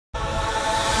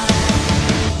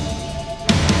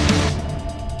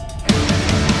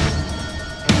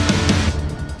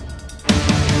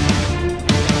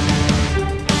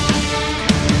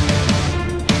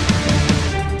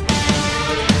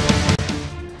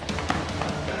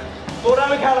তোরা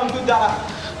আমি খেলাম তুই দাঁড়া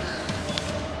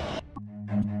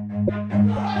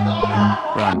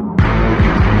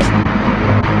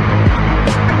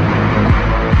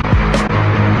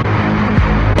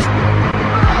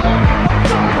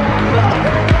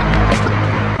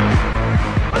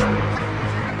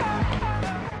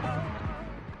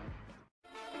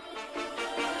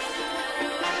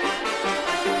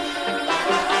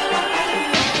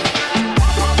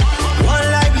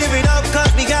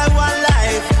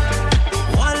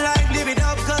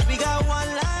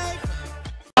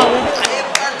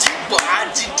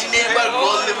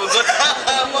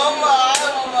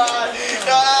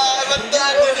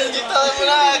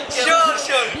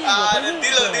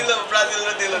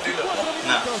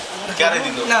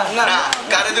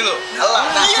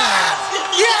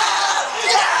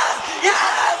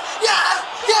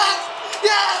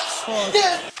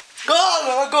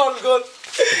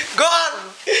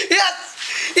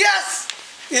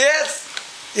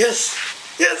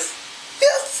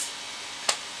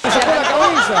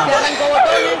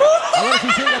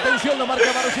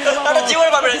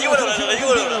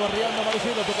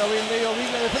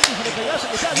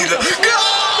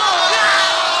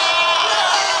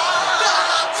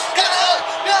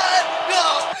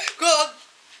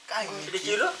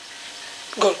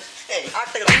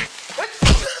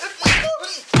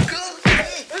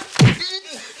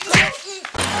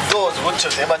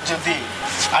এবার যদি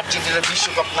আর্জেন্টিনা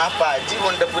বিশ্বকাপ না পায়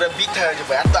জীবনটা পুরো বৃথা হয়ে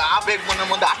যাবে এত আবেগ মনের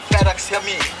মধ্যে আটকায় রাখছি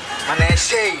আমি মানে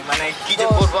সেই মানে কি যে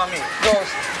করবো আমি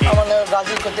আমার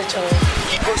ব্রাজিল করতে ইচ্ছা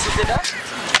কি করছিস এটা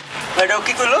এটা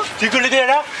কি করলো কি করলি তুই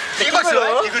এটা কি করছিস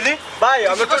কি করলি ভাই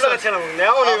আমি তো লাগছিলাম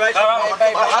নাও নি ভাই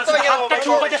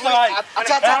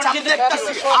আচ্ছা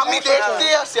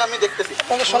আমি দেখতেছি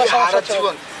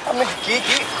আমি কি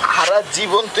সারা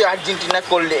জীবন তুই আর্জেন্টিনা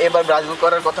করলে এবার ব্রাজিল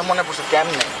করার কথা মনে পড়ছে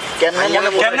কেমনে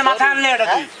মাথা আনলে এটা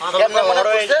তুই কেমনে মনে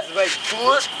পড়ছে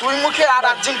তুই মুখে আর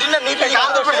আর্জেন্টিনা নিবি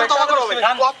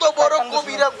কত বড়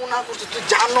কবিরা গুনাহ করছিস তুই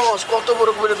জানোস কত বড়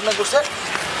কবিরা গুনাহ করছে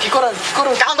কি করো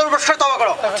কান্দর বসে তওবা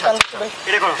করো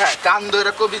এটা করো হ্যাঁ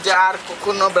কান্দরে কবি যে আর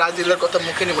কখনো ব্রাজিলের কথা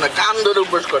মুখে নিব না কান্দরে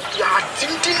উপোস কর তুই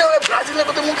আর্জেন্টিনা আর ব্রাজিলের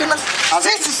কথা মুখে না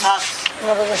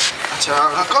আচ্ছা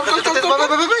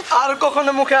আর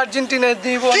কখনো মুখে আর্জেন্টিনা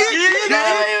দিব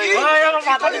ভাই আমার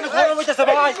মাথা কিন্তু গরম হইতেছে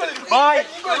ভাই ভাই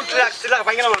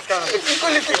ভাই কেন বলছ কি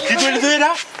করলি তুই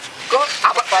এটা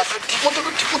আবার ঠিক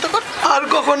মতো কর আর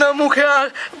কখনো মুখে আর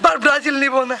ব্রাজিল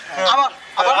নিব না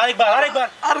আরেকবার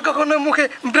আর কখনো মুখে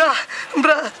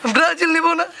ব্রাজিল নিব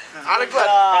না আরেকবার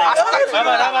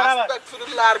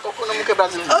আস্তাগফিরুল্লাহ আর কখনো মুখে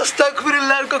ব্রাজিল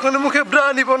আস্তাগফিরুল্লাহ আর কখনো মুখে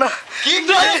নিব না কি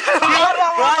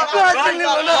ব্রাজিল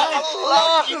নিব না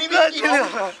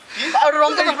আর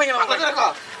রমজান ভেঙে না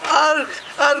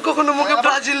আর কখনো মুখে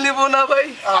ব্রাজিল নিব না ভাই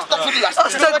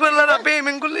আস্তাগফিরুল্লাহ না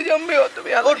পেমেন্ট করলে জমবে তুমি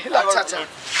আচ্ছা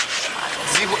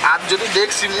আর যদি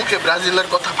দেখছি মুখে ব্রাজিলের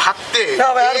কথা ভাবতে না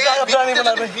ভাই আর ব্রাজিল নিব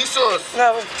না ভাই বিশ্বস না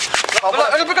ভাই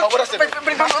খবর আছে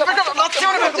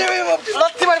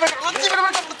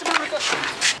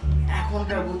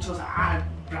এখনকার বুঝছো আর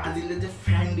ব্রাজিলের যে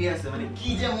ফ্যান্ডি আছে মানে কি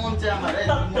যে মন চায় আমার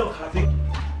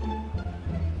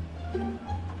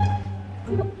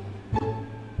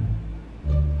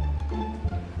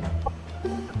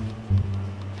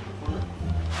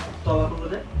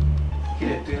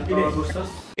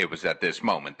It was at this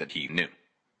moment that he knew.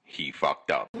 He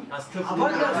fucked up.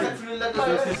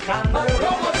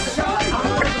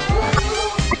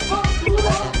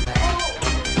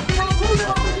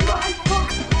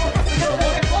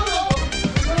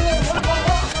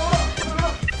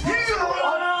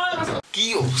 কি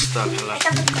অবস্থা খেলা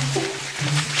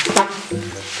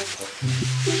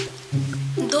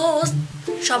দোস্ত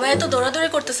সবাই এত দৌড়াদৌড়ি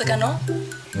করতেছে কেন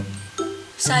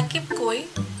সাকিব কই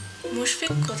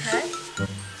মুশফিক কোথায়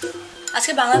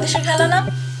আজকে বাংলাদেশের খেলা না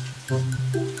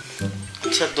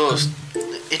আচ্ছা দোস্ত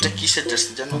এটা কিসের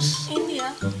জার্সি জানোস ইন্ডিয়া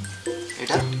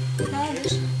এটা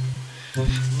বাংলাদেশ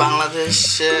বাংলাদেশ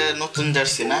নতুন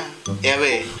জার্সি না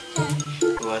এবে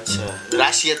ও আচ্ছা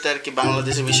রাশিয়াতে আর কি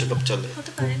বাংলাদেশে বিশ্বকাপ চলে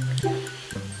হতে পারে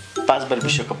 5 বার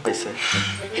বিশ্বকাপ পাইছে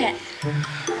হ্যাঁ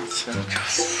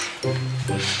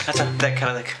আচ্ছা দেখ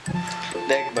খেলা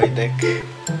দেখ ভাই দেখ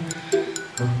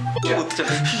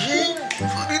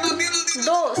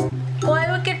দোস্ত কয়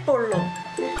উইকেট পড়লো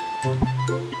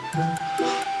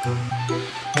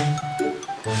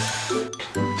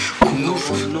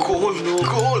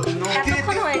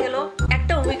এতক্ষণ হয়ে গেল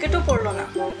একটা উইকেটও পড়লো না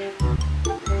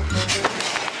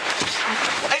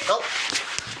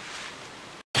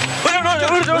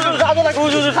সাহায্য লাগবে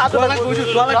হুজুর সাহায্য লাগবে হুজুর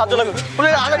সাহায্য লাগবে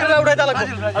হুজুর আলেন্ডা উঠাইতে লাগবে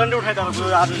আলেন্ডা উঠাইতে লাগবে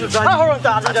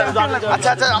আচ্ছা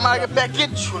আচ্ছা আমার আগে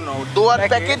প্যাকেজ শুনো দোয়ার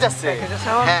প্যাকেজ আছে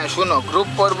হ্যাঁ শুনো গ্রুপ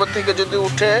পর্ব থেকে যদি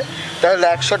উঠে তাহলে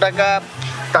 100 টাকা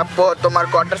তারপর তোমার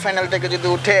কোয়ার্টার ফাইনাল থেকে যদি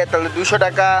উঠে তাহলে 200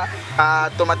 টাকা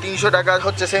তোমার 300 টাকা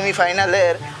হচ্ছে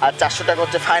সেমিফাইনালের আর 400 টাকা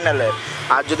হচ্ছে ফাইনালের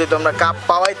আর যদি তোমরা কাপ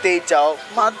পাওয়াইতেই চাও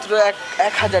মাত্র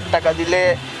 1000 টাকা দিলে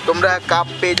তোমরা কাপ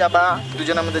পেয়ে যাবা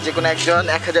দুজনের মধ্যে যে কোনো একজন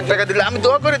 1000 টাকা দিলে আমি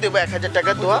দোয়া করে দেবো 1000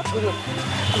 টাকা দোয়া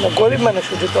গরিব মানুষ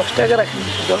শুধু 10 টাকা রাখেন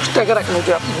 10 টাকা রাখেন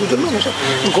যে আপনি হুজুর মানুষ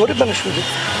গরিব মানুষ শুধু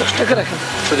 10 টাকা রাখেন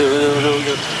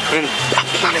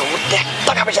মানে ও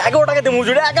টাকা বেশি 11 টাকা দিই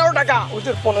হুজুর 11 টাকা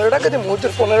হুজুর 15 টাকা দিন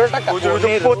হুজুর 15 টাকা হুজুর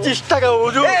 25 টাকা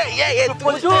হুজুর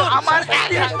আমার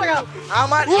 30 টাকা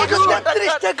আমার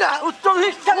 30 টাকা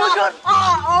 40 টাকা হুজুর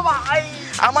ও ভাই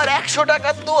আমার 100 টাকা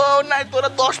দোয়াও নাই তোরা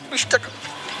 10-20 টাকা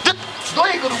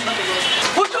দই করুন না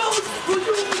হুজুর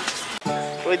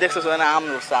ওই দেখছস না আম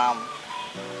রস আম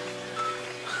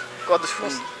কত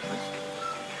সুন্দর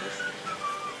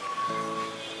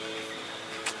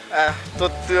তো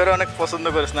তুই ওরা অনেক পছন্দ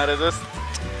করিস না রে দোস্ত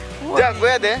যা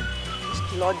কয়ে দে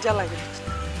লজ্জা লাগে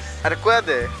আরে কয়ে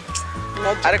দে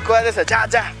আরে কয়ে দে যা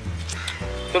যা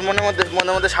তোর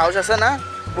মনের মধ্যে সাহস আছে না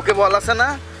বুকে বল আছে না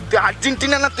তুই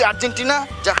আর্জেন্টিনা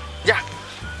যা যা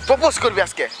প্রপোজ করবি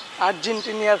আজকে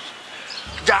আর্জেন্টিনার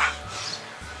যা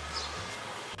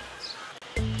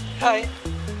হাই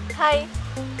হাই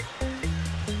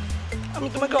আমি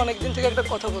তোমাকে অনেকদিন থেকে একটা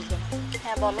কথা বলতাম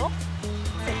হ্যাঁ বলো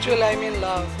অ্যাকচুয়ালি আই মিন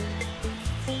লাভ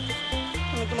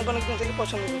আমি তোমাকে অনেকদিন থেকে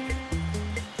পছন্দ করি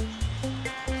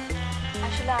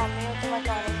আসলে আমিও তোমাকে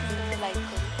অনেকদিন ধরে লাইক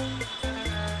করি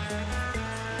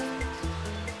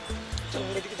চলো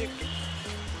এদিকে দেখি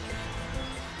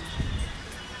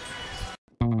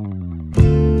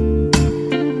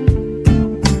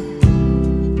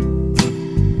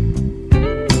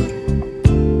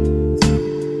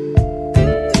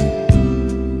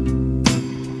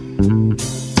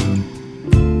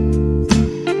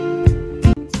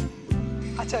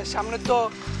সামনে তো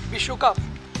বিশ্বকাপ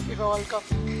FIFA ওয়ার্ল্ড কাপ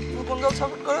তুমি কোন দল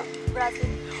সাপোর্ট করো ব্রাজিল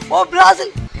ও ব্রাজিল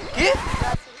কি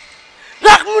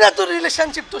রাখমু না তোর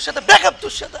রিলেশনশিপ তোর সাথে ব্রেকআপ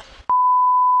তোর সাথে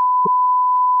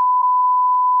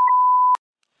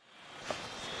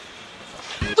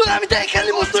তুই আমি তাই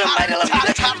খালি মত তোর মাইরা লাভ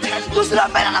তুই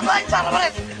মাইরা না ভাই চালা বলে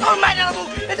আমার মাইরা লাভ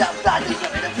এটা ব্রাজিল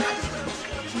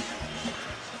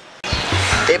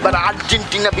এবার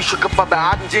আর্জেন্টিনা বিশ্বকাপ পাবে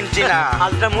আর্জেন্টিনা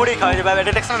আলটা মুড়ি খাওয়া যাবে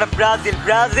এটা দেখছ না ব্রাজিল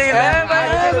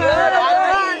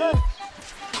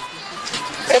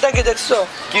এটা কি দেখছো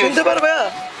চিনতে পারবে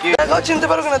দেখো চিনতে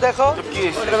পারবে না দেখো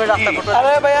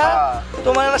আরে ভাইয়া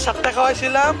তোমার না 7 টাকা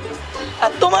খাওয়াইছিলাম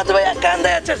আর তোমার তো ভাইয়া কান্দা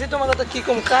আছে তোমার তো কি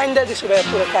কম কান্দা দিছো ভাইয়া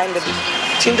পুরো কান্দা দিছো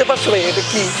চিনতে পারছো ভাই এটা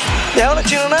কি দেখো না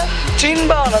চিনো না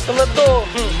চিনবা না তোমরা তো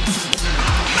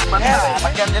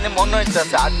আমার কেন জানি মনে হচ্ছে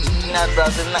আর্জেন্টিনা আর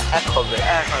ব্রাজিল না এক হবে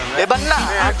এবার না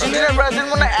আর্জেন্টিনা ব্রাজিল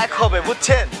মনে এক হবে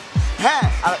বুঝছেন হ্যাঁ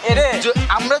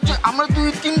আমরা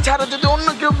 2-3 ছাড়া যদি অন্য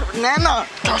কেউ নেয় না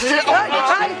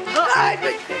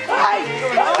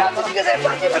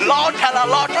ল খেলা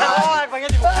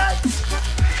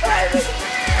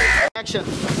অ্যাকশন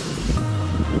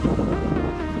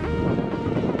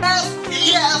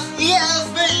yes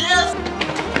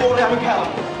ওরে আমি খেলা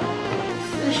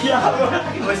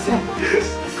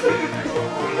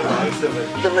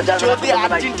যদি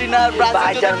আর্জেন্টিনা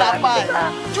ব্রাজিল না পায়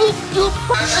চুপ চুপ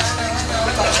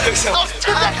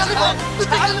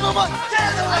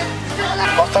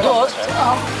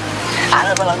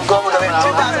আরে বলা গো গো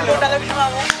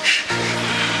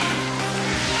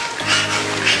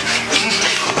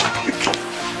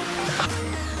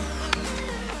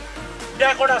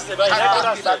রেকর্ড আছে ভাই রেকর্ড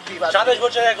আছে 27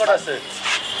 বছর রেকর্ড আছে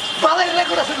ভালো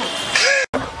রেকর্ড আছে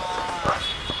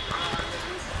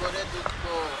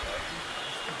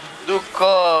দুঃখ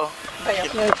ভাই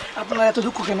আপনার এত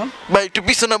দুঃখ কেন ভাই একটু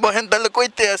পিছনে বহেন তাহলে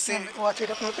কইতে আসি ও আচ্ছা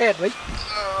এটা আপনার পেট ভাই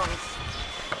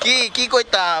কি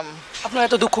কইতাম আপনার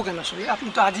এত দুঃখ কেন আসলে আপনি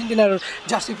তো আর্জেন্টিনার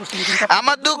জার্সি পরছেন কিন্তু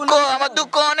আমার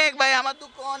দুঃখ অনেক ভাই আমার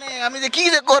দুঃখ অনেক আমি যে কি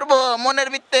যে করব মনের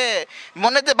ভিতরে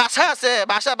মনে যে বাসা আছে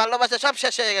বাসা ভালোবাসা সব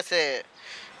শেষ হয়ে গেছে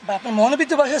ভাই আপনার মনে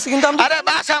ভিতরে বাসা আছে কিন্তু আমি আরে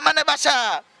বাসা মানে বাসা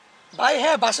ভাই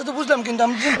হ্যাঁ বাসা তো বুঝলাম কিন্তু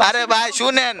আমি আরে ভাই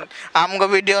শুনেন আমগো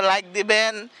ভিডিও লাইক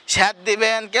দিবেন শেয়ার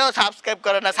দিবেন কেউ সাবস্ক্রাইব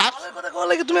করে না আমার কথা কল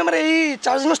লাগে তুমি আমার এই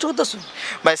চার্জ নষ্ট করতেছো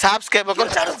ভাই সাবস্ক্রাইব করো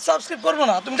সাবস্ক্রাইব করবো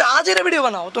না তুমি তো আজের ভিডিও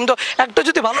বানাও তুমি তো একটা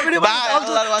যদি ভালো ভিডিও ভাই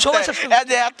সবাই এই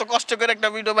যে এত কষ্ট করে একটা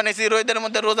ভিডিও বানাইছি রোদের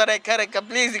মধ্যে রোজা রেখা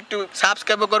প্লিজ একটু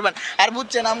সাবস্ক্রাইব করবেন আর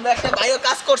বুঝছেন আমরা একটা ভাইও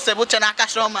কাজ করছে বুঝছেন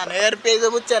আকাশ রহমান এর পেজে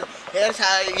বুঝছেন এর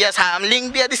লিংক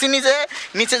দিয়ে দিছি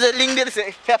নিচে যে লিংক দিয়ে দিছে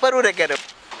পেপার উড়ে কেন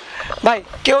ভাই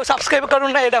কেউ সাবস্ক্রাইব করুন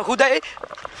না এটা হুদাই